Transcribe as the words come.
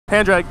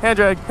hand drag, hand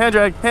drag, hand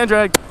drag, hand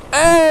drag.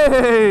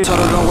 Hey!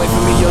 Don't wait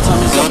for me, your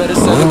time is up, better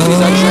sell it,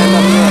 please. I train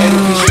up here.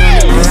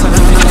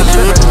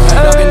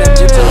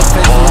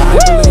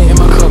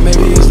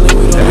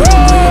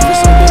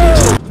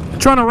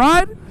 Trying to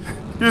ride?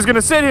 You're just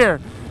gonna sit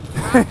here.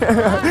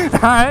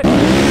 Alright.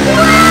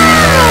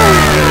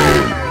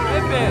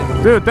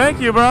 Dude, thank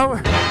you,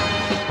 bro.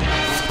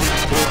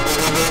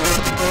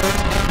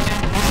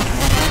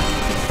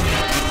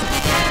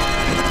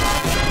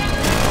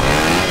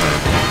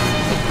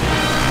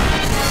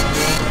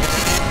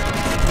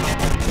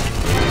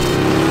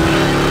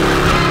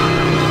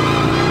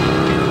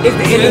 Is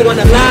there anyone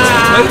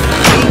alive?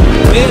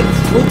 Wait,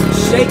 move,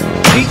 shake,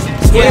 beat,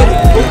 sweat,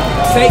 move,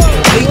 take,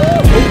 leap,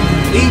 move,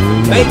 leave,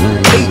 make,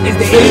 leap. Is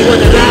there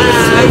anyone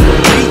alive?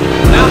 Beat,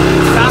 mouth,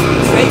 stop,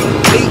 take,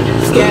 leap,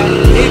 scared,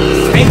 hit,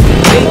 take,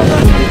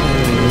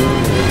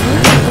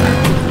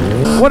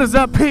 leap. What is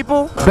up,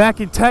 people? Back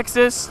in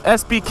Texas,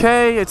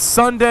 SBK. It's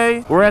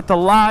Sunday. We're at the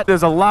lot.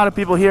 There's a lot of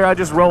people here. I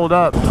just rolled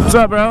up. What's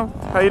up, bro?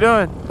 How you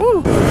doing?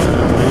 Woo.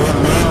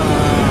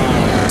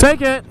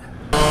 Take it.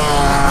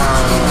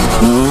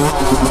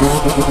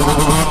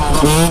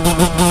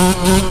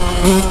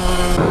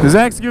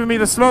 Zach's giving me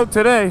the smoke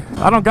today.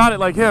 I don't got it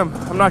like him.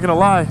 I'm not gonna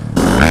lie.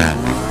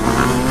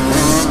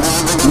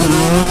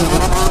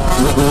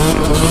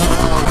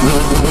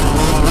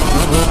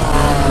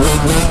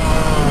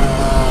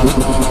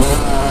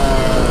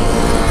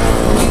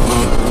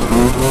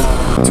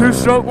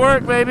 Two-stroke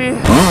work, baby.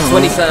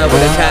 20-son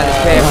with a college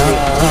pamphlet.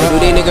 Do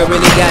they nigga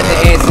really got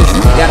the answers?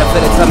 Gotta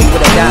fill a tummy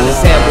with a dollar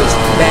sandwich.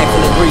 Bag full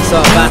of grease,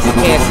 all box of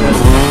cancer.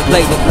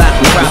 Play the block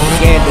with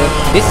propaganda.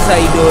 This is how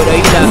you do it, or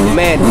you not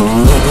commanding.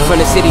 From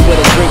the city where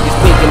the drink is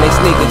pink and they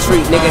sneak a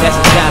treat. Nigga, that's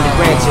a Jolly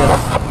Rancher.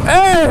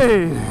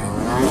 Hey!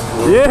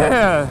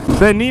 Yeah!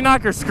 That knee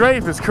knocker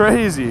scrape is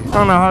crazy. I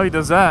don't know how he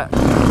does that.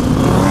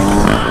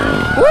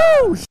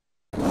 Woo!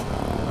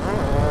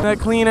 That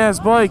clean ass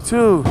bike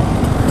too.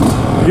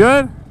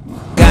 Good?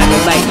 God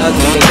is like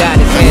ugly, they got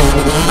his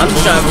handsome. I'm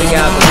just trying to figure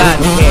out the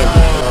logic here.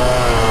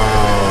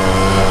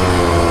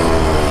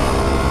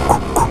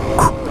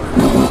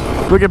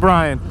 Look at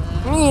Brian.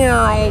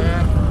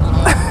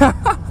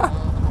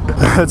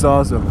 That's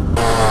awesome.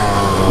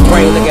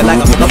 Brain looking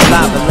like a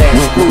lava lamp.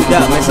 Screwed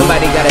up, man,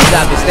 somebody gotta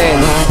stop it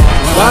standing.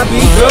 Why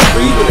be drug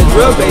free when the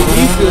drug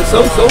baby feels so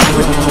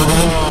free?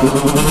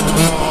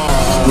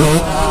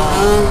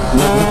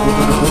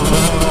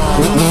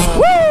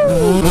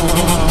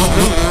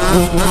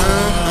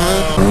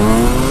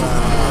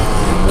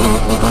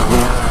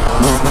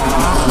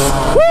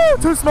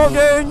 Woo! Two Smoke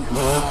Gang!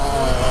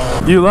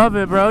 You love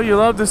it, bro. You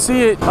love to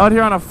see it. Out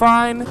here on a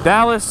fine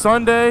Dallas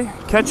Sunday,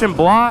 catching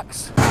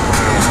blocks.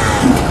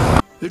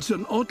 It's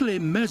an oddly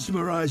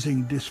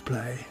mesmerizing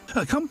display,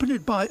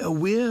 accompanied by a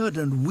weird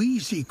and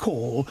wheezy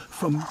call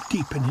from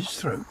deep in his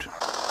throat.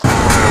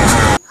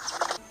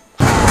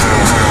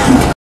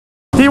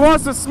 He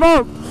wants to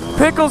smoke.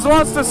 Pickles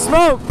wants to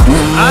smoke.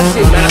 Ah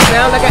shit, man, I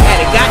sound like an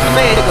addict. Got you,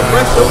 man, nigga,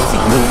 brush your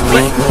teeth.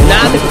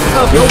 Nah, nigga,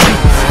 cuff your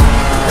beats.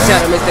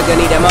 Shout out Mr.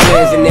 Gunita, my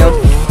man's in them.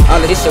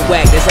 All of this shit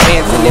whack, that's an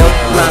anthem.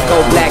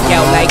 Blanco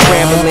blackout like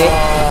Grambling.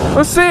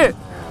 Let's see it.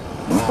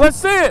 Let's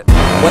see it.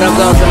 What I'm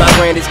going to my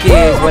grandest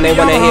kids when they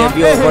wanna hear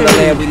views on the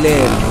land we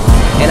live.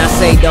 And I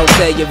say don't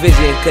sell your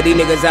vision, cause these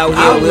niggas out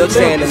here will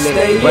stand a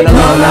nigga. Run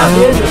along out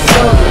here,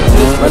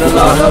 run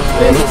along up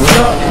in the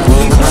sun.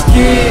 We just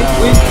kids,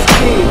 we just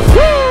kids.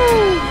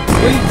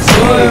 We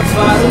swear if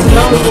I don't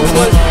know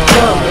what's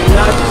coming,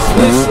 I just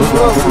wish the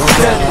world was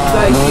set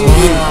like you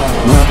did.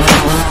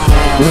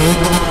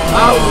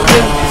 I would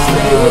never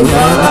stay with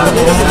all out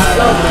in the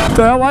summer.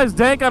 The hell, why is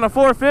Dank on a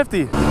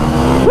 450?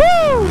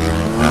 Woo!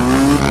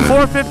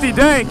 450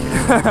 Dank.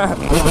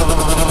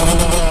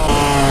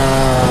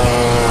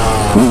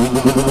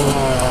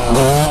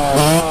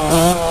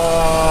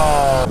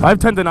 I have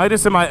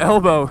tendonitis in my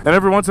elbow, and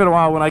every once in a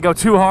while when I go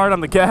too hard on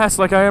the gas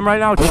like I am right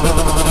now,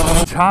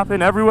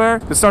 chopping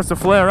everywhere, it starts to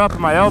flare up and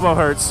my elbow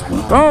hurts.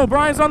 Oh,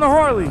 Brian's on the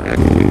Harley.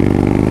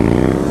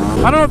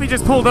 I don't know if he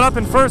just pulled it up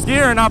in first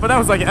gear or not, but that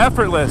was like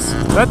effortless.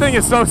 That thing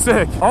is so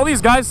sick. All these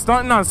guys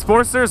stunting on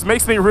Sportsters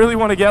makes me really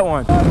want to get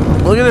one.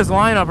 Look at this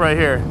lineup right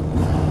here.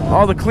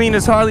 All the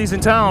cleanest Harleys in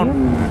town.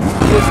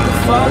 Just to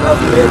fall up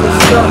in the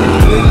sun,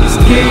 we just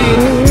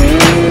kids.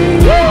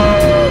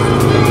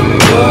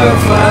 Boy,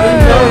 if I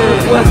didn't know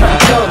what's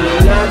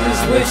coming, I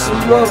just wish some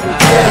more would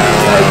tell me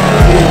like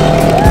you did.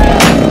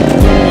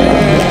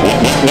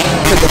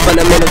 Took the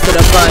fundamentals to the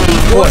Palm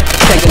Beach port.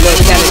 Take a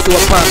little talent to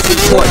a Palm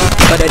Beach port.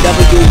 But the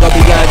W go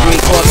beyond green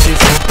corpses.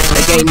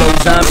 There ain't no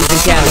zombies in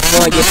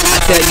California.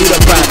 I tell you the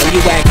problem,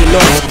 you acting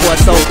normal. Poor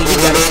soldier, you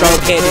got a strong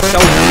head and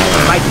shoulder.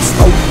 Might be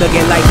smoke,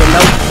 looking like a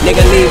note.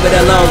 Nigga, leave it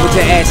alone with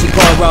your ashy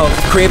cornrow.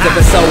 Crib of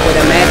a soul with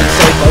a magic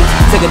show, folks.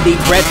 Took a deep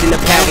breath and the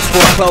power was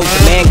foreclosed.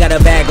 The man got a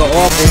bag of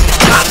offals.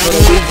 Pop for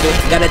the week,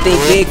 profit. Gotta think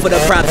big for the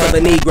props of a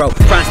Negro.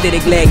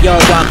 Prosthetic leg, young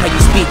walk, how you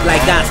speak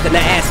like Oscar.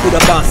 Now ask who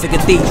the boss of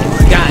cathedral.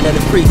 God of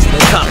the preacher, the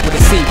top with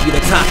the seat. You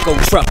the taco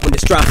truck when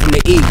it's dropped from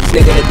the eaves.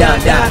 Nigga the Don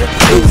Dada,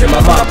 losing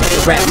my mom,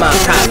 the rap mom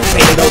college.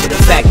 Painted over the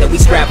fact that we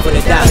scrap for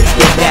the dollars.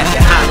 Get that to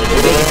holler, the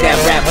niggas that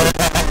rap for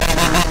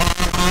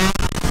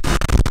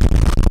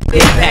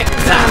impact the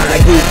top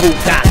like who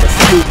dollars,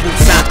 who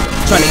soccer.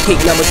 Trying to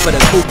kick numbers for the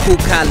cool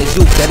college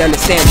youth that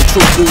understand the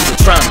truth, use the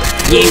trauma.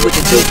 You ain't with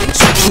the duke and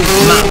shoot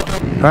mama.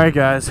 Alright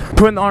guys,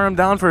 putting the arm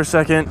down for a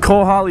second.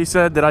 Cole Holly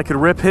said that I could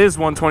rip his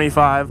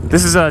 125.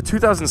 This is a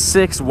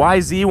 2006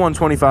 YZ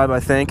 125, I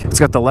think.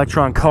 It's got the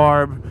Electron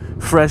carb,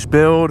 fresh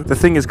build. The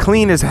thing is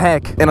clean as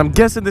heck, and I'm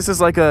guessing this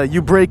is like a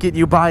you break it,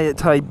 you buy it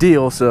type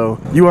deal, so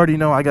you already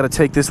know I gotta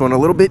take this one a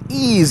little bit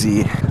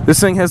easy.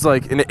 This thing has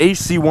like an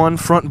HC1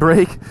 front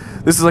brake.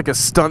 This is like a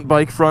stunt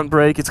bike front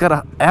brake. It's got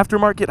an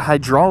aftermarket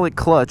hydraulic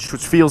clutch,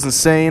 which feels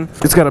insane.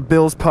 It's got a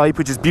Bill's pipe,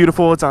 which is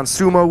beautiful. It's on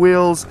sumo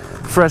wheels,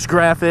 fresh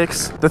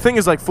graphics. The thing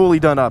is like fully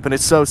done up, and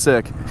it's so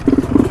sick.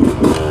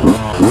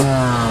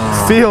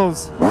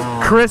 Feels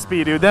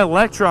crispy, dude. That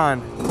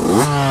Electron.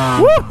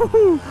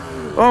 Woo!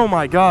 Oh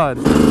my god.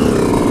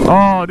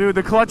 Oh, dude,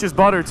 the clutch is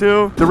butter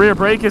too. The rear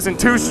brake isn't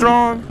too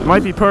strong.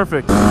 Might be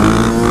perfect.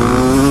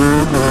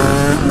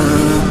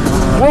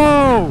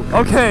 Whoa!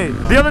 Okay,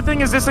 the other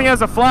thing is this thing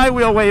has a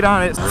flywheel weight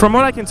on it. From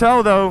what I can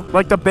tell though,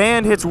 like the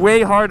band hits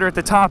way harder at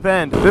the top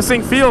end. This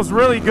thing feels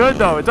really good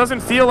though. It doesn't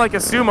feel like a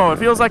sumo. It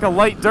feels like a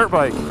light dirt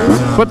bike.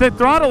 But the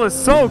throttle is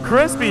so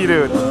crispy,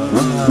 dude.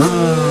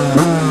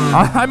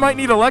 I might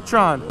need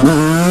Electron.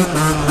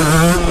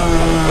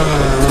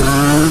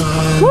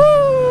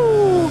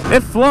 Woo!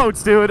 It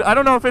floats, dude. I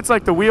don't know if it's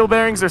like the wheel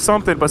bearings or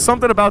something, but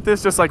something about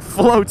this just like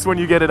floats when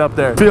you get it up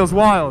there. Feels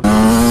wild. Woo!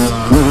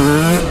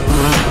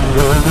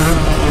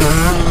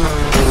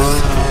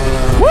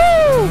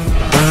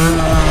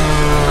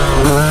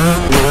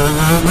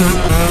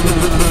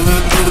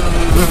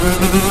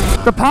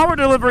 The power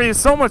delivery is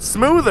so much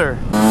smoother.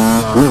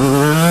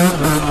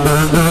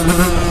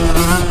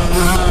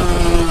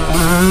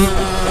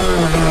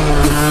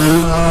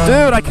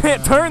 Dude, I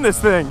can't turn this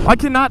thing. I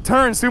cannot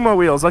turn sumo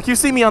wheels. Like you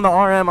see me on the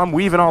RM, I'm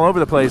weaving all over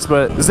the place,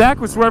 but Zach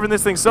was swerving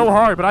this thing so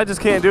hard, but I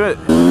just can't do it.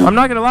 I'm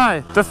not gonna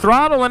lie. The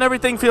throttle and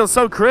everything feels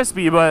so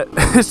crispy, but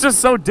it's just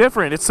so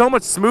different. It's so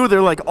much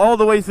smoother like all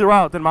the way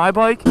throughout than my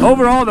bike.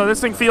 Overall though, this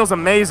thing feels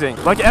amazing.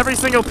 Like every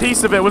single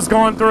piece of it was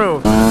going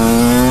through.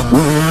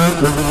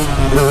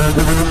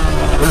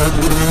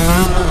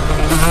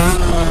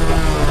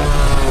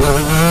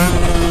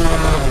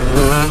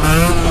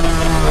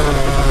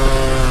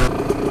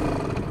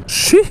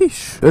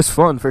 Sheesh. It's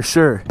fun for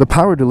sure. The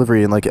power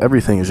delivery and like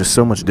everything is just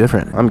so much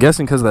different. I'm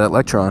guessing because of that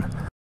Electron.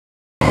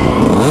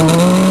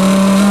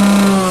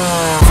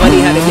 Funny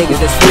how the niggas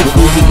that switch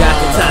movie got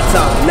the top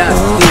talk. Now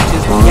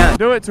speeches beyond.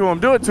 Do it to him.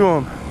 Do it to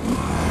him.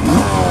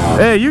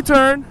 Hey, you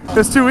turn.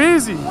 It's too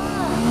easy.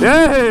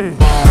 Yay.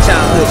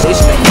 Childhood shit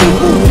like you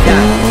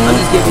die. I'm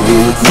just giving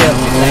you a tip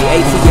like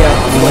ATL.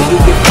 When you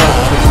get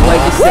fucked, but you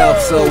like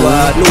yourself. So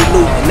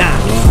new, nah.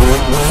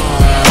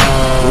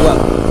 What?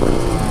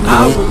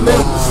 I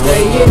remember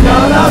staying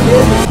on our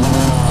business.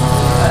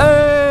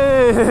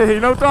 Hey,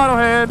 no throttle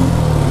hand.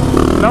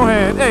 No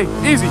hand. Hey,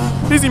 easy.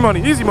 Easy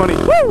money. Easy money.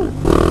 Woo!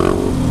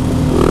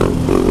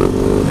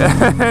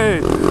 Hey,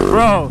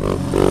 bro.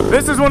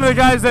 This is one of the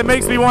guys that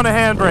makes me want a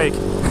handbrake.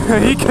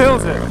 He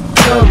kills it.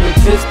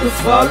 Just to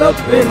fall up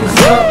in the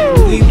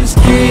sun. We was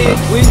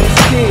kids.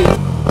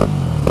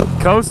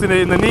 Coasting it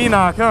in the knee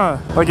knock, huh?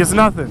 Like it's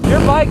nothing.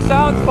 Your bike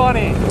sounds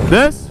funny.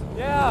 This?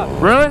 Yeah.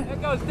 Really? It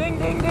goes ding,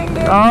 ding, ding,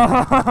 ding.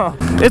 Oh,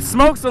 it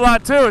smokes a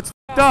lot too. It's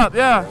f***ed up,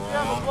 yeah.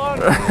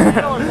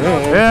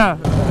 Yeah.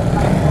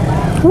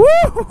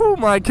 Woo!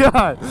 My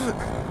God.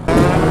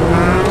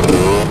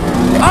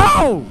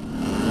 Oh!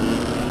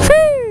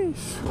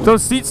 Sheesh.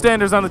 Those seat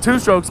standers on the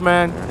two-strokes,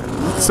 man.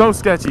 So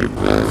sketchy.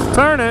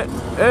 Turn it.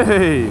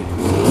 Hey.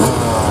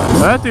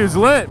 That dude's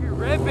lit. You're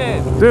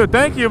ripping. Dude,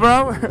 thank you,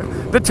 bro.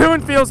 The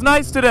tune feels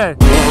nice today.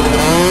 Boy,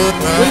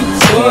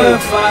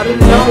 if I'd have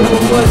known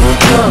what was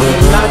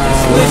coming, I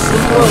just wish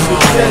it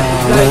wasn't said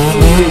like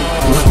you did.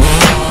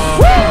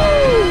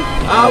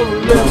 I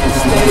remember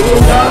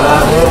staying all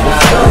out in the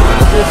sun,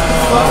 just to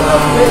fall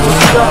up in the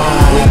sun.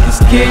 We was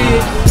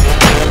kids.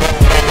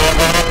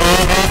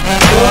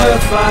 Boy,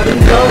 if I'd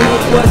have known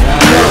what was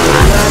coming,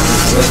 I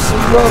just wish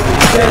it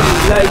wasn't said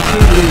like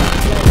you did.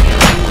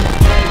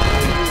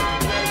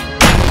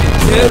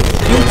 Tell the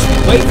future,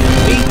 wait for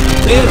me,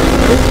 better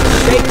move,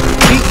 shake,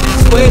 beat,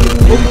 sweat,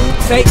 move,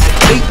 take,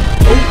 beat,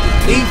 move,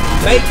 leave,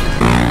 make.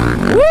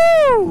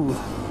 Woo!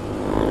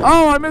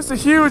 Oh, I missed a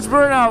huge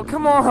burnout.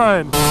 Come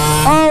on.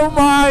 Oh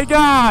my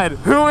God.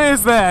 Who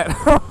is that?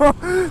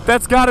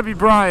 That's gotta be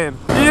Brian.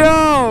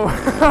 Yo!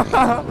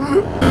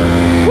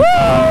 Woo!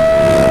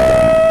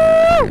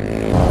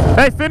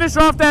 Hey, finish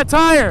off that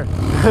tire.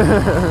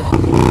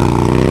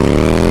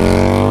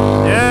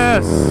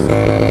 Yes.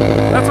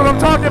 That's what I'm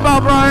talking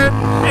about, Brian.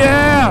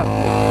 Yeah.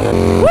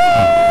 Woo!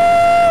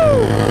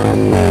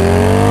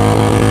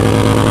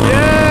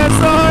 Yeah,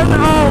 son.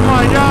 Oh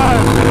my God.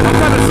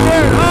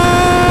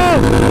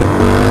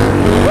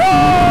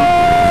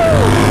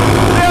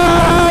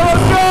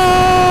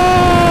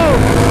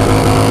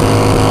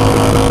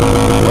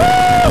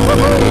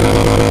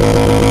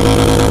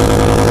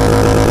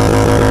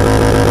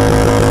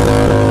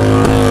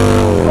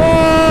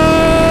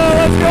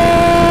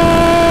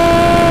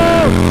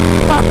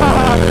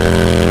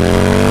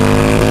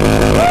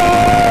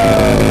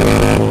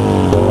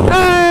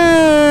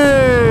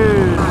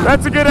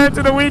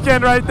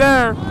 weekend right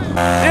there.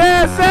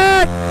 Yeah,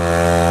 Zach!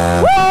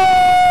 Woo!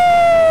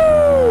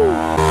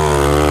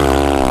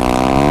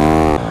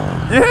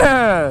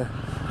 Yeah!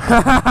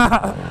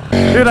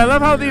 Dude, I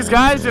love how these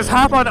guys just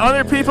hop on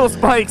other people's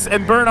bikes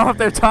and burn off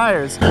their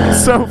tires.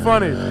 It's so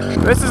funny.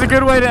 This is a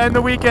good way to end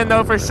the weekend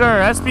though, for sure.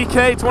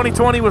 SBK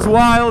 2020 was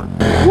wild.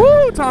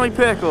 Woo, Tommy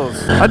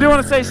Pickles. I do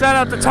want to say shout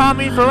out to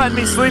Tommy for letting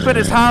me sleep at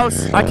his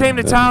house. I came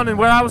to town and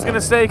where I was gonna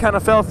stay kind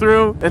of fell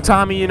through, and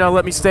Tommy, you know,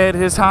 let me stay at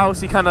his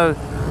house. He kind of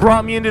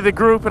brought me into the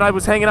group, and I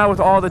was hanging out with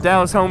all the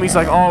Dallas homies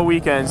like all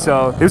weekend,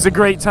 so it was a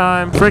great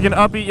time. Freaking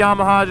upbeat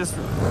Yamaha just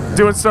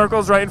doing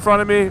circles right in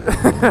front of me.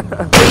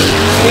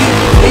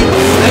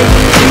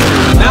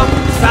 Mount,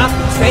 stop,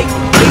 take,